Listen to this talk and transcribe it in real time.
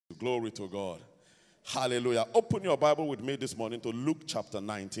Glory to God. Hallelujah. Open your Bible with me this morning to Luke chapter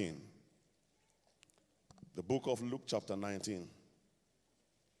 19. The book of Luke chapter 19.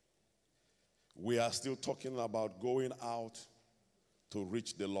 We are still talking about going out to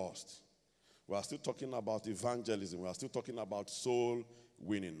reach the lost. We are still talking about evangelism. We are still talking about soul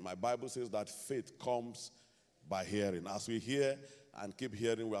winning. My Bible says that faith comes by hearing. As we hear and keep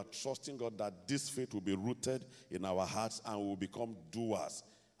hearing, we are trusting God that this faith will be rooted in our hearts and we will become doers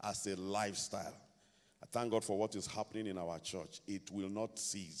as a lifestyle. I thank God for what is happening in our church. It will not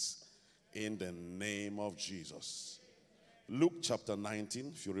cease in the name of Jesus. Luke chapter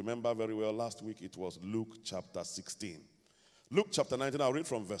 19. If you remember very well, last week it was Luke chapter 16. Luke chapter 19, I'll read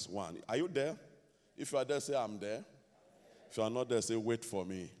from verse 1. Are you there? If you are there, say, I'm there. If you are not there, say, wait for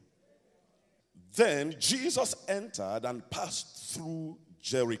me. Then Jesus entered and passed through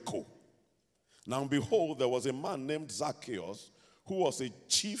Jericho. Now behold, there was a man named Zacchaeus who was a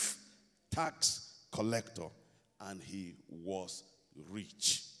chief tax collector, and he was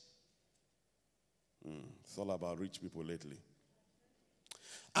rich. It's all about rich people lately.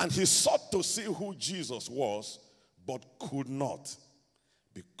 And he sought to see who Jesus was, but could not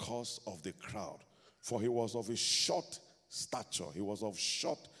because of the crowd. For he was of a short stature. He was of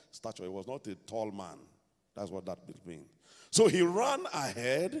short stature. He was not a tall man. That's what that means. So he ran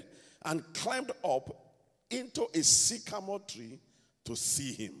ahead and climbed up into a sycamore tree to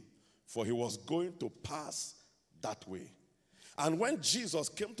see him, for he was going to pass that way. And when Jesus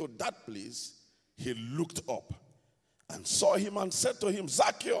came to that place, he looked up and saw him and said to him,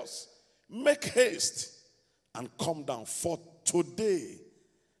 Zacchaeus, make haste and come down, for today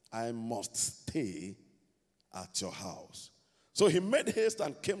I must stay at your house. So he made haste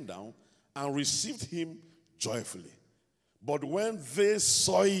and came down and received him joyfully. But when they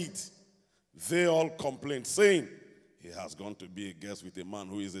saw it, they all complained, saying, he has gone to be a guest with a man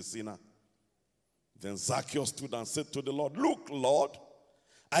who is a sinner. Then Zacchaeus stood and said to the Lord, look, Lord,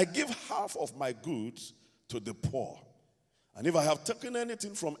 I give half of my goods to the poor. And if I have taken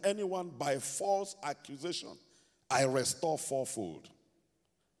anything from anyone by false accusation, I restore fourfold.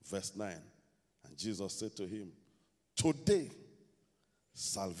 Verse 9. And Jesus said to him, today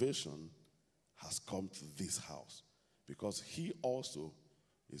salvation has come to this house, because he also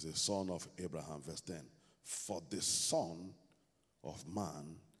is a son of Abraham. Verse 10. For the Son of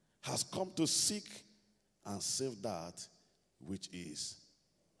Man has come to seek and save that which is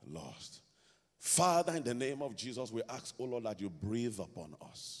lost. Father, in the name of Jesus, we ask, oh Lord, that you breathe upon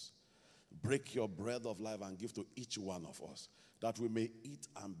us. Break your breath of life and give to each one of us, that we may eat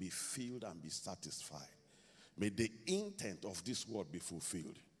and be filled and be satisfied. May the intent of this word be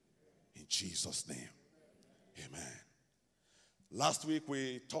fulfilled. In Jesus' name, amen. Last week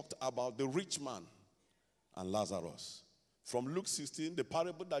we talked about the rich man and Lazarus. From Luke 16, the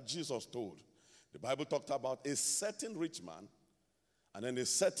parable that Jesus told, the Bible talked about a certain rich man and then a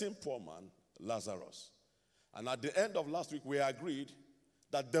certain poor man, Lazarus. And at the end of last week, we agreed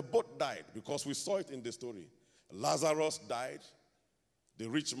that they both died, because we saw it in the story. Lazarus died. The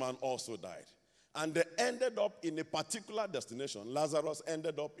rich man also died. And they ended up in a particular destination. Lazarus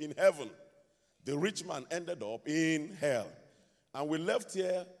ended up in heaven. The rich man ended up in hell. And we left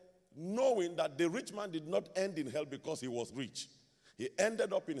here knowing that the rich man did not end in hell because he was rich. He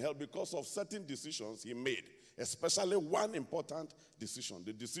ended up in hell because of certain decisions he made, especially one important decision,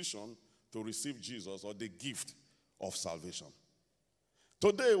 the decision to receive Jesus, or the gift of salvation.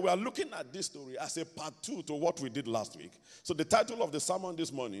 Today, we are looking at this story as a part 2 to what we did last week. So the title of the sermon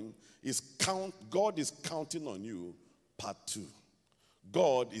this morning is God is Counting on You, part 2.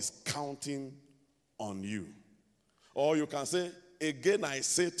 God is counting on you. Or you can say, again I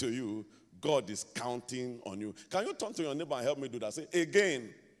say to you, God is counting on you. Can you turn to your neighbor and help me do that? Say, again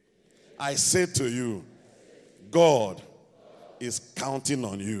I say to you, God is counting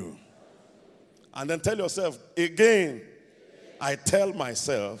on you. And then tell yourself, again I tell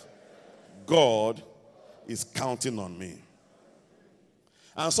myself, God is counting on me.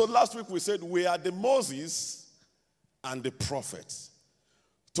 And so last week we said we are the Moses and the prophets.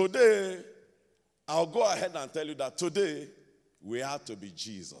 Today, I'll go ahead and tell you that today we are to be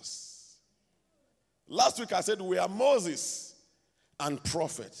Jesus. Last week I said we are Moses and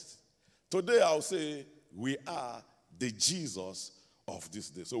prophets. Today I'll say we are the Jesus of this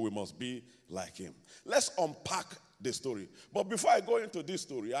day. So we must be like him. Let's unpack the story. But before I go into this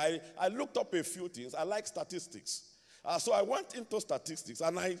story, I looked up a few things. I like statistics. So I went into statistics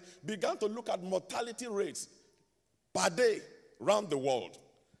and I began to look at mortality rates per day around the world.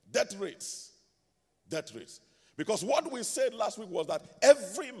 Death rates. Death rates. Because what we said last week was that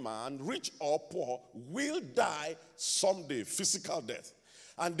every man, rich or poor, will die someday, physical death.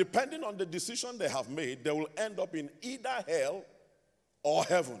 And depending on the decision they have made, they will end up in either hell or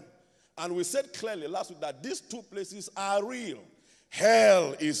heaven. And we said clearly last week that these two places are real.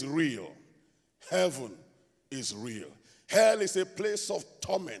 Hell is real. Heaven is real. Hell is a place of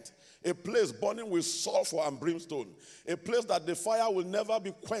torment, a place burning with sulfur and brimstone, a place that the fire will never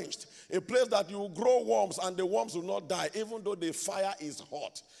be quenched, a place that you will grow worms and the worms will not die, even though the fire is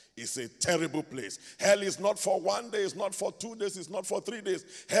hot. It's a terrible place. Hell is not for 1 day, it's not for 2 days, it's not for 3 days.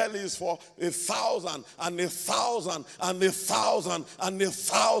 Hell is for 1,000 and 1,000 and 1,000 and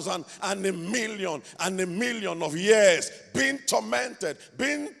 1,000 and 1,000,000 and 1,000,000 of years being tormented,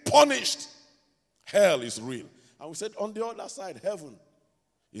 being punished. Hell is real. And we said on the other side, heaven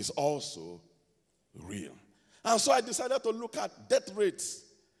is also real. And so I decided to look at death rates.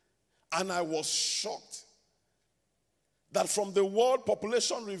 And I was shocked that from the World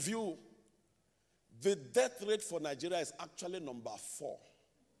Population Review, the death rate for Nigeria is actually number 4.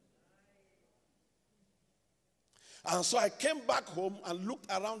 And so I came back home and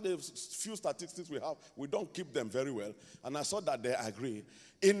looked around the few statistics we have. We don't keep them very well. And I saw that they agree.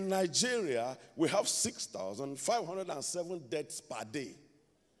 In Nigeria, we have 6,507 deaths per day.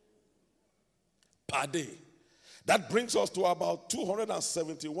 Per day. That brings us to about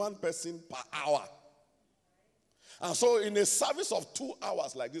 271 persons per hour. And so in a service of 2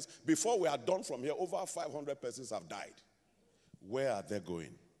 hours like this, before we are done from here, over 500 persons have died. Where are they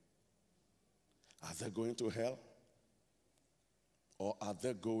going? Are they going to hell? Or are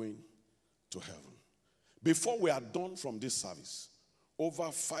they going to heaven? Before we are done from this service,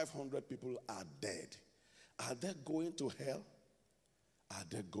 over 500 people are dead. Are they going to hell? Are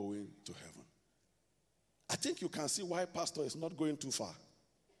they going to heaven? I think you can see why Pastor is not going too far.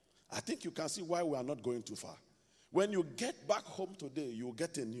 I think you can see why we are not going too far. When you get back home today, you will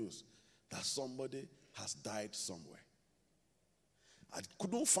get a news that somebody has died somewhere. I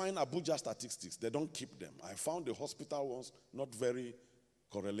couldn't find Abuja statistics. They don't keep them. I found the hospital ones not very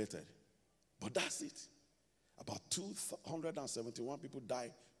correlated. But that's it. About 271 people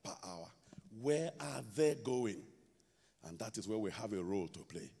die per hour. Where are they going? And that is where we have a role to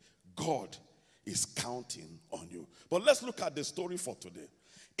play. God is counting on you. But let's look at the story for today.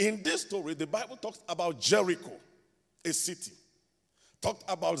 In this story, the Bible talks about Jericho, a city. Talked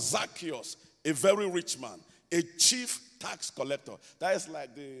about Zacchaeus, a very rich man, a chief tax collector. That is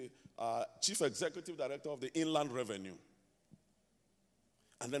like the chief executive director of the Inland Revenue.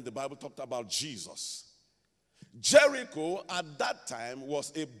 And then the Bible talked about Jesus. Jericho at that time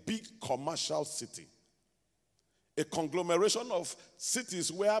was a big commercial city. A conglomeration of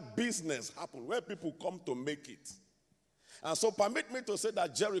cities where business happened, where people come to make it. And so permit me to say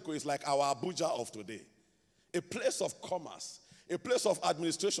that Jericho is like our Abuja of today. A place of commerce, a place of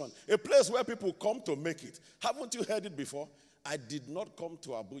administration, a place where people come to make it. Haven't you heard it before? I did not come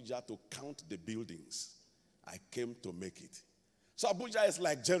to Abuja to count the buildings. I came to make it. So Abuja is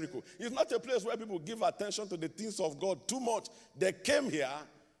like Jericho. It's not a place where people give attention to the things of God too much. They came here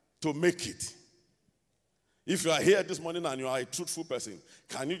to make it. If you are here this morning and you are a truthful person,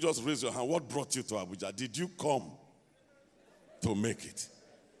 can you just raise your hand? What brought you to Abuja? Did you come to make it?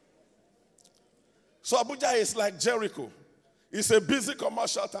 So Abuja is like Jericho. It's a busy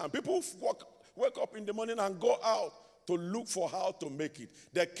commercial town. People wake up in the morning and go out to look for how to make it.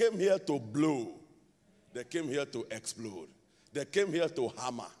 They came here to blow. They came here to explode. They came here to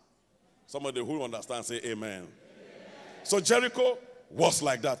hammer. Somebody who understands say amen. Amen. So Jericho was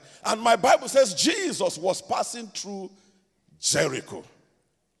like that. And my Bible says Jesus was passing through Jericho.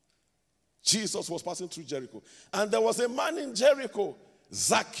 Jesus was passing through Jericho. And there was a man in Jericho,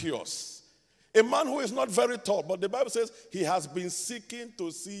 Zacchaeus. A man who is not very tall, but the Bible says he has been seeking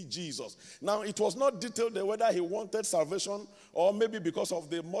to see Jesus. Now, it was not detailed whether he wanted salvation or maybe because of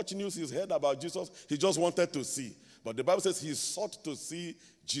the much news he's heard about Jesus, he just wanted to see. But the Bible says he sought to see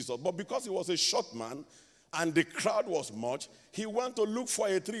Jesus. But because he was a short man and the crowd was much, he went to look for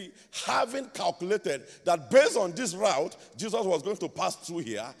a tree, having calculated that based on this route, Jesus was going to pass through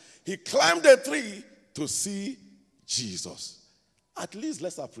here. He climbed a tree to see Jesus. At least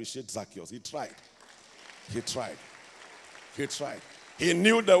let's appreciate Zacchaeus. He tried. He tried. He tried. He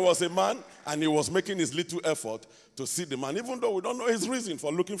knew there was a man and he was making his little effort to see the man, even though we don't know his reason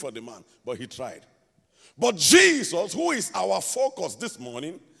for looking for the man. But he tried. But Jesus, who is our focus this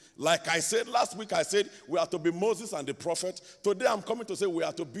morning, like I said last week, I said we are to be Moses and the prophet. Today I'm coming to say we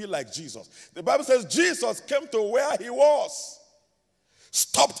are to be like Jesus. The Bible says Jesus came to where he was,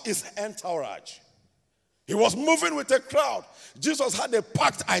 stopped his entourage. He was moving with a crowd. Jesus had a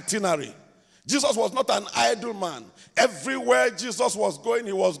packed itinerary. Jesus was not an idle man. Everywhere Jesus was going,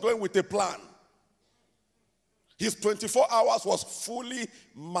 he was going with a plan. His 24 hours was fully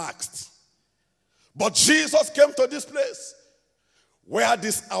maxed. But Jesus came to this place where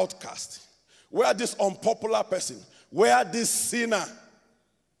this outcast, where this unpopular person, where this sinner,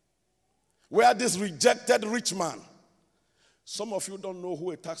 where this rejected rich man. Some of you don't know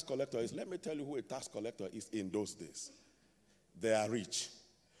who a tax collector is. Let me tell you who a tax collector is in those days. They are rich.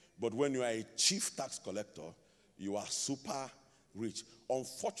 But when you are a chief tax collector, you are super rich.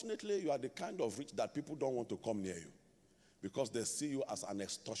 Unfortunately, you are the kind of rich that people don't want to come near you because they see you as an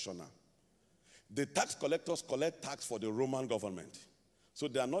extortioner. The tax collectors collect tax for the Roman government. So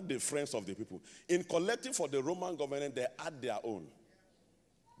they are not the friends of the people. In collecting for the Roman government, they add their own.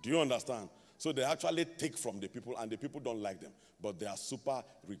 Do you understand? So they actually take from the people, and the people don't like them. But they are super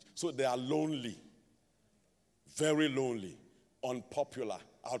rich. So they are lonely. Very lonely. Unpopular.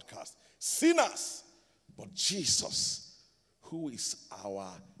 Outcasts. Sinners. But Jesus, who is our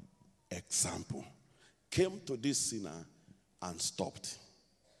example, came to this sinner and stopped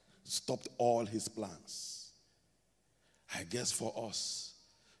all his plans. I guess for us,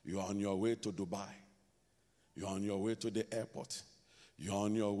 you are on your way to Dubai. You are on your way to the airport. You are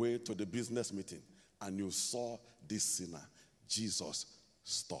on your way to the business meeting, and you saw this sinner. Jesus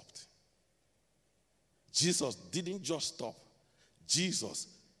stopped. Jesus didn't just stop. Jesus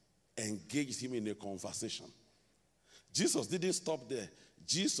engaged him in a conversation. Jesus didn't stop there.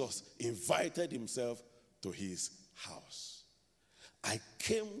 Jesus invited himself to his house. I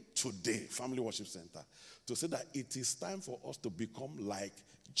came today, Family Worship Center, to say that it is time for us to become like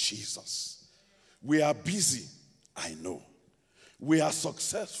Jesus. We are busy, I know. We are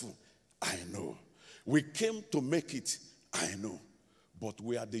successful, I know. We came to make it, I know. But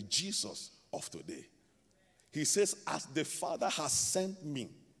we are the Jesus of today. He says, as the Father has sent me,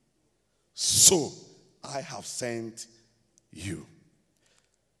 so I have sent you.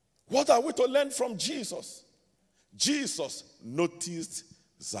 What are we to learn from Jesus? Jesus noticed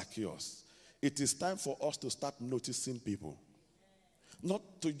Zacchaeus. It is time for us to start noticing people. Not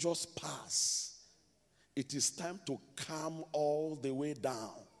to just pass. It is time to come all the way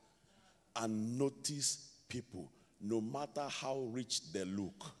down and notice people, no matter how rich they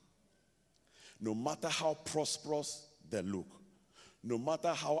look, no matter how prosperous they look, no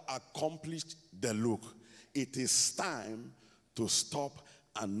matter how accomplished they look. It is time to stop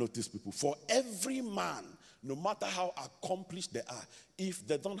and notice people. For every man, no matter how accomplished they are, if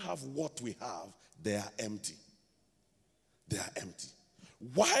they don't have what we have, they are empty. They are empty.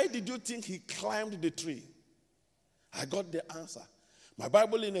 Why did you think he climbed the tree? I got the answer. My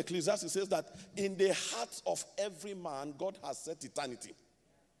Bible in Ecclesiastes says that in the heart of every man, God has set eternity.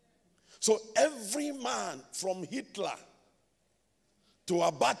 So every man, from Hitler to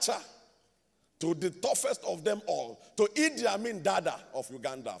Abacha, to the toughest of them all, to Idi Amin Dada of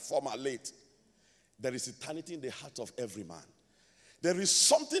Uganda, former late, there is eternity in the heart of every man. There is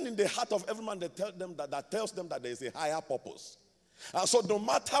something in the heart of every man that tells them that there is a higher purpose. And so no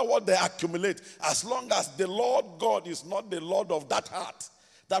matter what they accumulate, as long as the Lord God is not the Lord of that heart,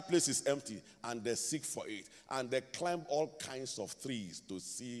 that place is empty, and they seek for it. And they climb all kinds of trees to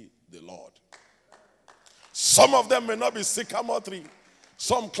see the Lord. Some of them may not be sycamore tree.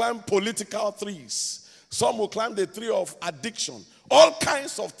 Some climb political trees. Some will climb the tree of addiction. All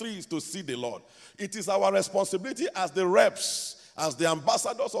kinds of trees to see the Lord. It is our responsibility as the reps, as the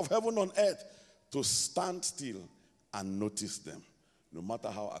ambassadors of heaven on earth, to stand still and notice them. No matter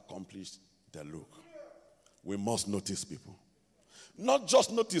how accomplished they look. We must notice people. Not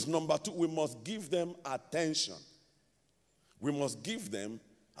just notice. Number two, we must give them attention. We must give them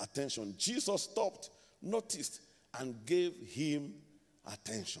attention. Jesus stopped, noticed, and gave him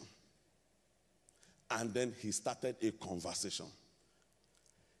attention. And then he started a conversation.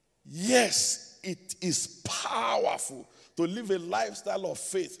 Yes, it is powerful to live a lifestyle of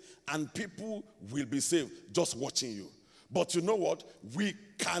faith, and people will be saved just watching you. But you know what? We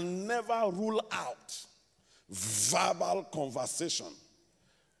can never rule out verbal conversation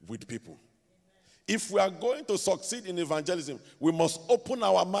with people. If we are going to succeed in evangelism, we must open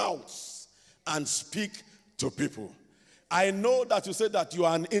our mouths and speak to people. I know that you said that you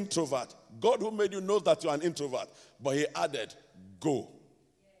are an introvert. God who made you knows that you are an introvert. But he added, go.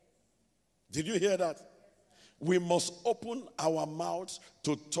 Did you hear that? We must open our mouths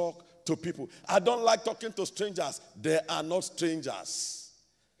to talk to people. I don't like talking to strangers. They are not strangers.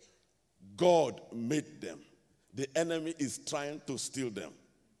 God made them. The enemy is trying to steal them.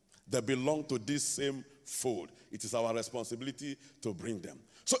 They belong to this same fold. It is our responsibility to bring them.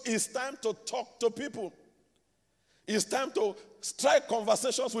 So it's time to talk to people. It's time to strike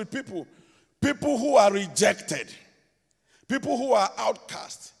conversations with people. People who are rejected. People who are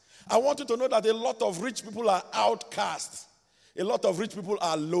outcast. I want you to know that a lot of rich people are outcasts. A lot of rich people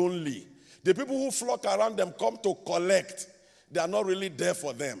are lonely. The people who flock around them come to collect. They are not really there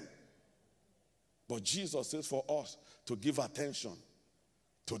for them. But Jesus says for us to give attention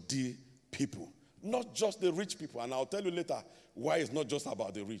to the people. Not just the rich people. And I'll tell you later why it's not just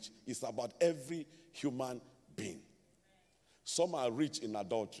about the rich. It's about every human being. Some are rich in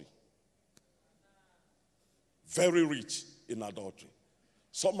adultery. Very rich in adultery.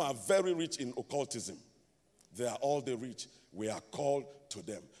 Some are very rich in occultism. They are all the rich. We are called to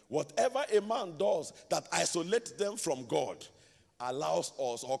them. Whatever a man does that isolates them from God allows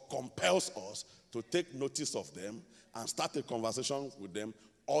us or compels us to take notice of them and start a conversation with them,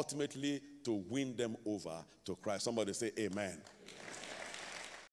 ultimately to win them over to Christ. Somebody say amen.